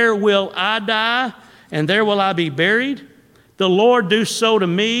 there will I die, and there will I be buried. The Lord do so to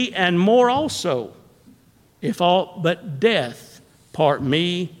me, and more also, if aught but death part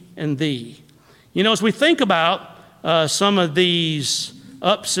me and thee." You know, as we think about some of these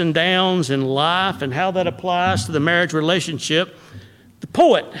ups and downs in life and how that applies to the marriage relationship, the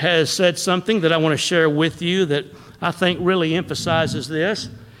poet has said something that I want to share with you that I think really emphasizes this.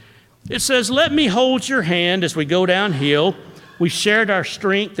 It says, "Let me hold your hand as we go downhill. We shared our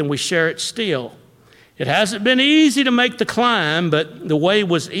strength and we share it still. It hasn't been easy to make the climb, but the way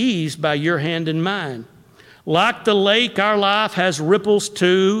was eased by your hand and mine. Like the lake, our life has ripples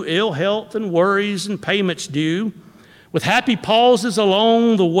too, ill health and worries and payments due. With happy pauses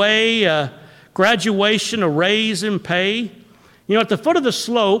along the way, a graduation, a raise in pay. You know, at the foot of the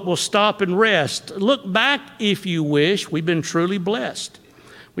slope, we'll stop and rest. Look back if you wish. We've been truly blessed.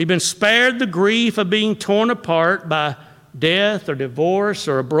 We've been spared the grief of being torn apart by death or divorce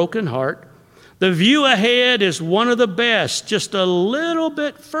or a broken heart. The view ahead is one of the best, just a little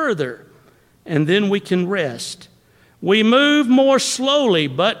bit further, and then we can rest. We move more slowly,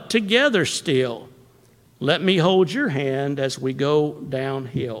 but together still. Let me hold your hand as we go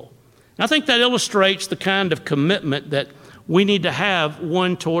downhill." And I think that illustrates the kind of commitment that we need to have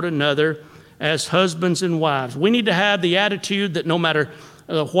one toward another as husbands and wives. We need to have the attitude that no matter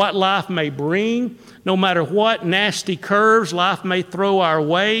what life may bring, no matter what nasty curves life may throw our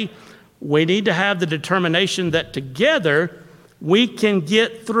way, we need to have the determination that together we can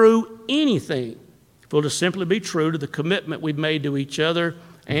get through anything if we'll just simply be true to the commitment we've made to each other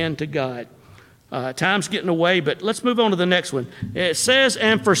and to God. Time's getting away, but let's move on to the next one. It says,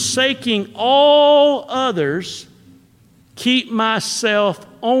 "And forsaking all others, keep myself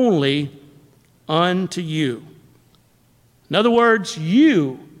only unto you." In other words,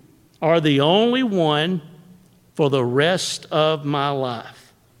 you are the only one for the rest of my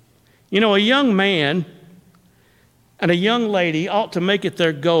life. You know, a young man and a young lady ought to make it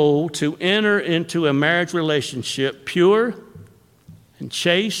their goal to enter into a marriage relationship pure and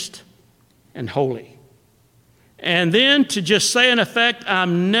chaste and holy. And then to just say in effect,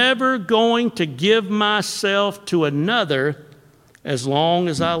 I'm never going to give myself to another as long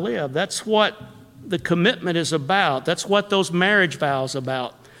as I live. That's what the commitment is about. That's what those marriage vows are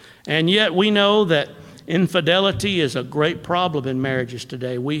about. And yet we know that infidelity is a great problem in marriages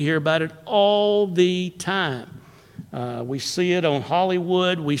today. We hear about it all the time. We see it on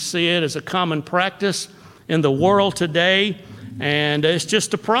Hollywood. We see it as a common practice in the world today. And it's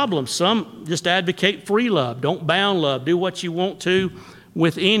just a problem. Some just advocate free love. Don't bound love. Do what you want to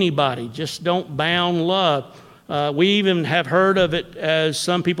with anybody. Just don't bound love. We even have heard of it as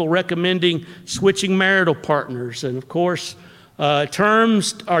some people recommending switching marital partners. And of course,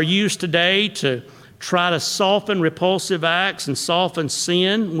 terms are used today to try to soften repulsive acts and soften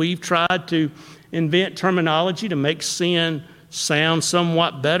sin. We've tried to invent terminology to make sin sound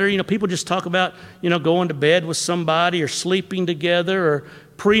somewhat better. You know, people just talk about, going to bed with somebody or sleeping together or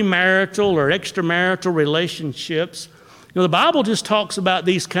premarital or extramarital relationships. The Bible just talks about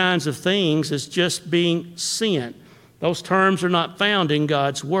these kinds of things as just being sin. Those terms are not found in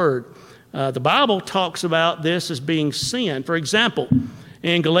God's Word. The Bible talks about this as being sin. For example,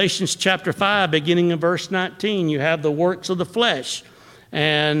 in Galatians chapter 5, beginning in verse 19, you have the works of the flesh.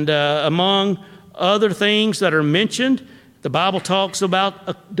 And among other things that are mentioned, the Bible talks about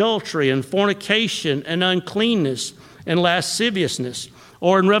adultery and fornication and uncleanness and lasciviousness.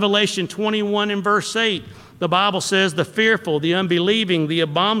 Or in Revelation 21 and verse 8, the Bible says the fearful, the unbelieving, the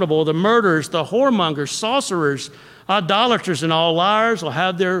abominable, the murderers, the whoremongers, sorcerers, idolaters, and all liars will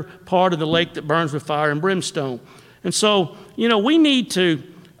have their part in the lake that burns with fire and brimstone. And so, we need to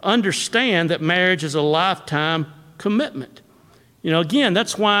understand that marriage is a lifetime commitment. Again,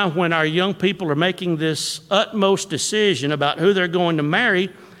 that's why when our young people are making this utmost decision about who they're going to marry,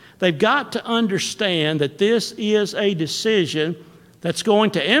 they've got to understand that this is a decision that's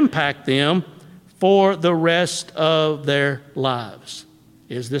going to impact them for the rest of their lives.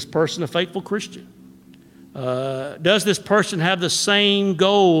 Is this person a faithful Christian? Does this person have the same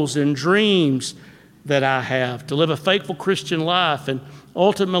goals and dreams that I have to live a faithful Christian life and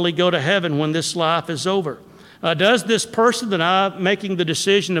ultimately go to heaven when this life is over? Does this person that I'm making the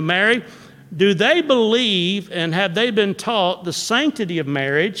decision to marry, do they believe and have they been taught the sanctity of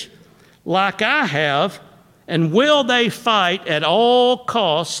marriage like I have, and will they fight at all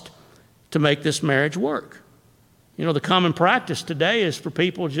cost to make this marriage work? The common practice today is for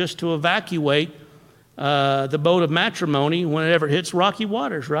people just to evacuate the boat of matrimony whenever it hits rocky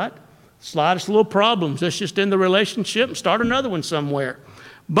waters, right? Slightest little problems, let's just end the relationship and start another one somewhere.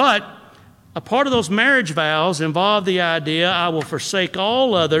 But a part of those marriage vows involve the idea, I will forsake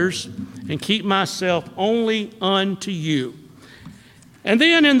all others and keep myself only unto you. And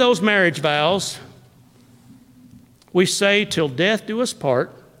then in those marriage vows, we say, till death do us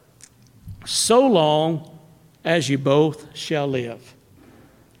part, so long as you both shall live.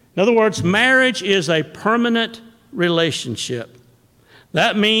 In other words, marriage is a permanent relationship.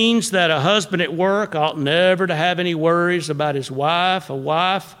 That means that a husband at work ought never to have any worries about his wife. A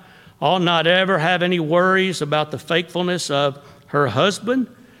wife ought not ever have any worries about the faithfulness of her husband.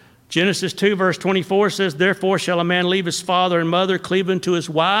 Genesis 2 verse 24 says, "Therefore shall a man leave his father and mother, cleave unto his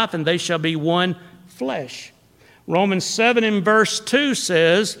wife, and they shall be one flesh." Romans 7 in verse 2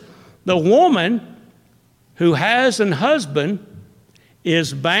 says, "The woman who has an husband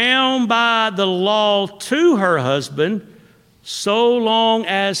is bound by the law to her husband so long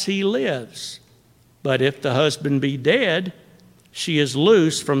as he lives. But if the husband be dead, she is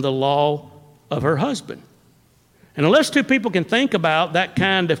loose from the law of her husband." And unless two people can think about that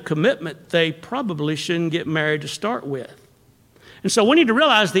kind of commitment, they probably shouldn't get married to start with. And so we need to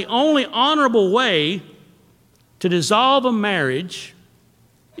realize the only honorable way to dissolve a marriage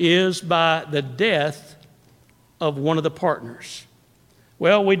is by the death of one of the partners.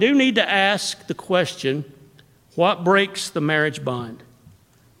 Well, we do need to ask the question, what breaks the marriage bond?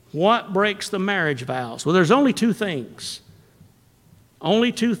 What breaks the marriage vows? Well, there's only two things.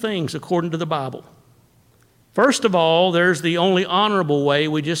 Only two things according to the Bible. First of all, there's the only honorable way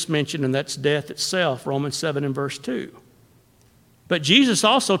we just mentioned, and that's death itself, Romans 7 and verse 2. But Jesus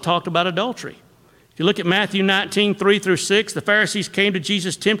also talked about adultery. If you look at Matthew 19, 3 through 6, the Pharisees came to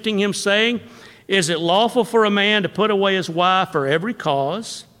Jesus tempting him, saying, "Is it lawful for a man to put away his wife for every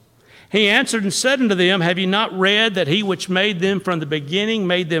cause?" He answered and said unto them, "Have ye not read that he which made them from the beginning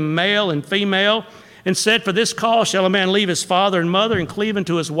made them male and female, and said, For this cause shall a man leave his father and mother, and cleave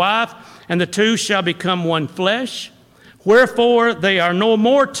unto his wife, and the two shall become one flesh? Wherefore they are no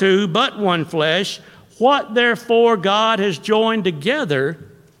more two, but one flesh. What therefore God has joined together,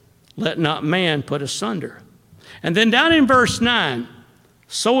 let not man put asunder." And then down in verse 9,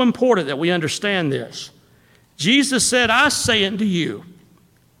 so important that we understand this. Jesus said, "I say unto you,"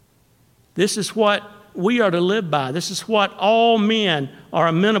 this is what we are to live by. This is what all men are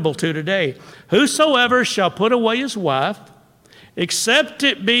amenable to today. "Whosoever shall put away his wife, except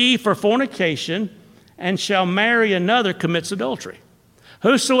it be for fornication, and shall marry another, commits adultery.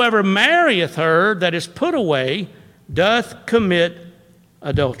 Whosoever marrieth her that is put away doth commit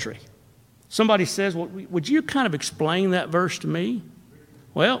adultery." Somebody says, "Well, would you kind of explain that verse to me?"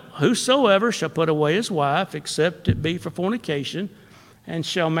 Well, "Whosoever shall put away his wife, except it be for fornication, and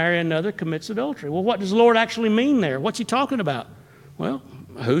shall marry another, commits adultery." Well, what does the Lord actually mean there? What's he talking about? Well,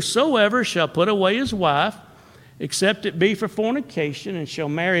 "Whosoever shall put away his wife, except it be for fornication, and shall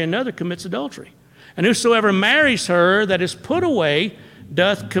marry another, commits adultery. And whosoever marries her that is put away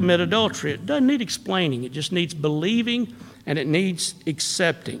doth commit adultery." It doesn't need explaining. It just needs believing, and it needs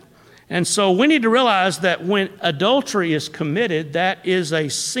accepting. And so we need to realize that when adultery is committed, that is a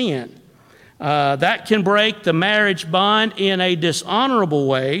sin. That can break the marriage bond in a dishonorable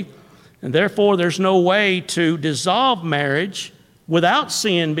way, and therefore there's no way to dissolve marriage without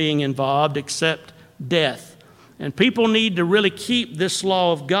sin being involved except death. And people need to really keep this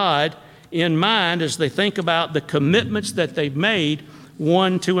law of God in mind as they think about the commitments that they've made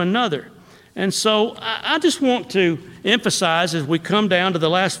one to another. And so I just want to emphasize, as we come down to the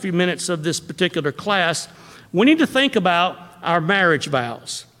last few minutes of this particular class, we need to think about our marriage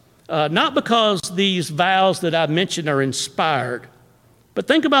vows. Not because these vows that I've mentioned are inspired, but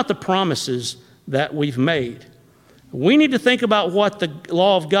think about the promises that we've made. We need to think about what the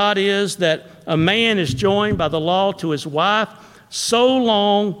law of God is, that a man is joined by the law to his wife so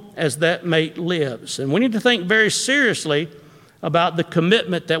long as that mate lives. And we need to think very seriously about the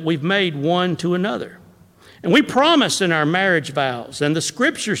commitment that we've made one to another. And we promise in our marriage vows, and the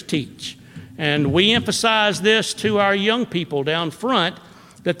scriptures teach, and we emphasize this to our young people down front,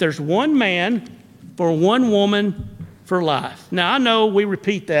 that there's one man for one woman for life. Now, I know we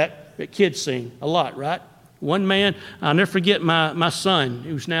repeat that at kids sing a lot, right? One man. I'll never forget my son,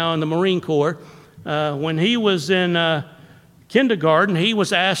 who's now in the Marine Corps. When he was in kindergarten, he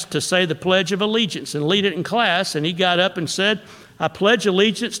was asked to say the Pledge of Allegiance and lead it in class, and he got up and said, "I pledge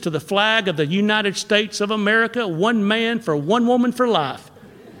allegiance to the flag of the United States of America, one man for one woman for life."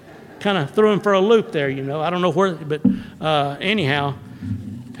 Kind of threw him for a loop there, you know. I don't know where, but anyhow.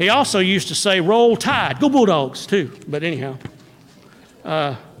 He also used to say, "Roll Tide, go Bulldogs," too. But anyhow.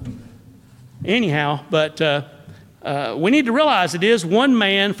 We need to realize it is one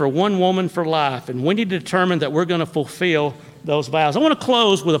man for one woman for life, and we need to determine that we're going to fulfill those vows. I want to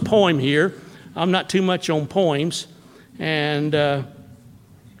close with a poem here. I'm not too much on poems, and I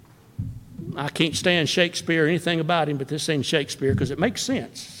can't stand Shakespeare or anything about him, but this ain't Shakespeare because it makes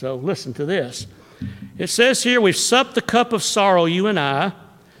sense. So listen to this. It says here, "We've supped the cup of sorrow, you and I.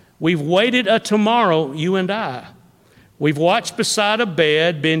 We've waited a tomorrow, you and I. We've watched beside a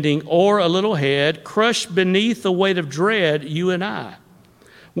bed, bending o'er a little head, crushed beneath the weight of dread, you and I.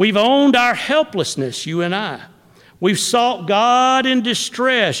 We've owned our helplessness, you and I. We've sought God in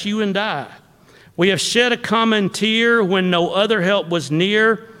distress, you and I. We have shed a common tear when no other help was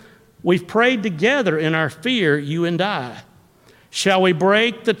near. We've prayed together in our fear, you and I. Shall we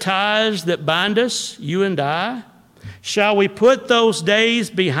break the ties that bind us, you and I? Shall we put those days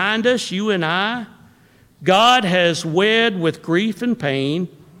behind us, you and I? God has wed with grief and pain.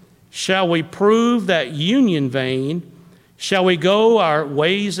 Shall we prove that union vain? Shall we go our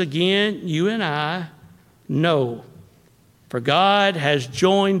ways again, you and I? No, for God has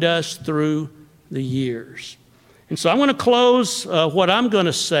joined us through the years. And so I'm going to close what I'm going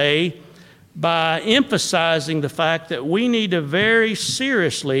to say by emphasizing the fact that we need to very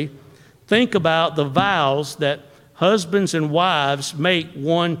seriously think about the vows that husbands and wives make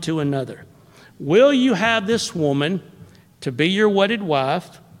one to another. Will you have this woman to be your wedded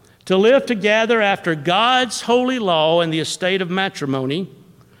wife, to live together after God's holy law in the estate of matrimony?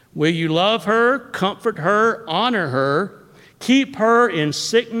 Will you love her, comfort her, honor her, keep her in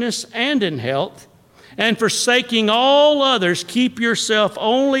sickness and in health, and forsaking all others, keep yourself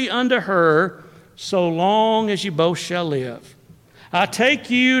only unto her, so long as you both shall live? I take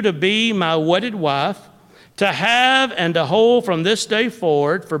you to be my wedded wife, to have and to hold from this day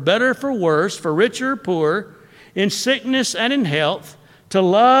forward, for better, for worse, for richer or poor, in sickness and in health, to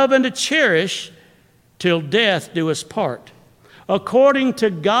love and to cherish till death do us part. According to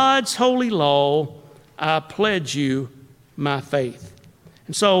God's holy law, I pledge you my faith.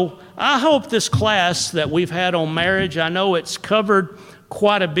 And so I hope this class that we've had on marriage, I know it's covered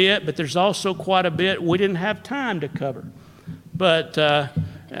quite a bit, but there's also quite a bit we didn't have time to cover. But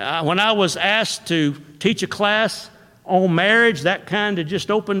when I was asked to teach a class on marriage, that kind of just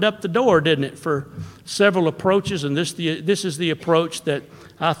opened up the door, didn't it, for several approaches, and this is the approach that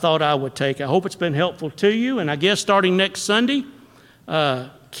I thought I would take. I hope it's been helpful to you, and I guess starting next Sunday,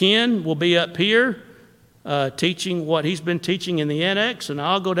 Ken will be up here teaching what he's been teaching in the annex, and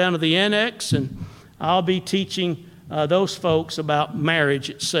I'll go down to the annex, and I'll be teaching those folks about marriage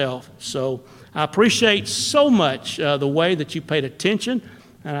itself. So I appreciate so much the way that you paid attention,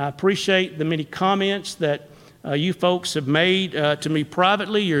 and I appreciate the many comments that you folks have made to me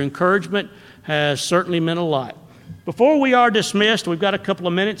privately. Your encouragement has certainly meant a lot. Before we are dismissed, we've got a couple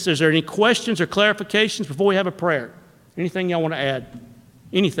of minutes. Is there any questions or clarifications before we have a prayer? Anything y'all want to add?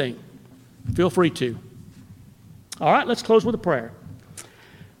 Anything? Feel free to. All right, let's close with a prayer.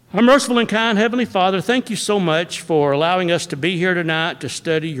 Our merciful and kind Heavenly Father, thank you so much for allowing us to be here tonight to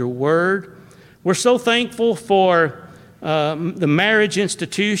study your word. We're so thankful for the marriage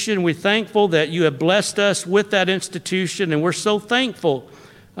institution. We're thankful that you have blessed us with that institution, and we're so thankful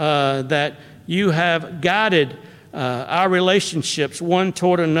that you have guided our relationships one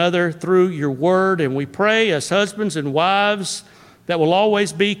toward another through your word. And we pray as husbands and wives that will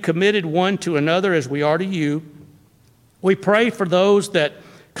always be committed one to another as we are to you. We pray for those that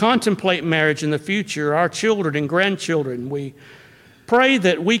contemplate marriage in the future, our children and grandchildren. We pray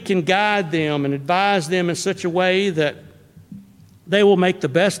that we can guide them and advise them in such a way that they will make the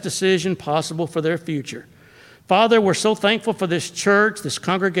best decision possible for their future. Father, we're so thankful for this church, this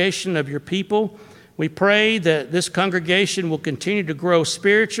congregation of your people. We pray that this congregation will continue to grow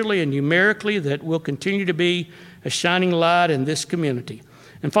spiritually and numerically, that will continue to be a shining light in this community.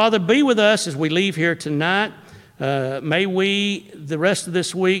 And Father, be with us as we leave here tonight. May we, the rest of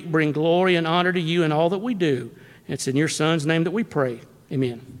this week, bring glory and honor to you in all that we do. It's in your Son's name that we pray.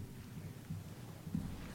 Amen.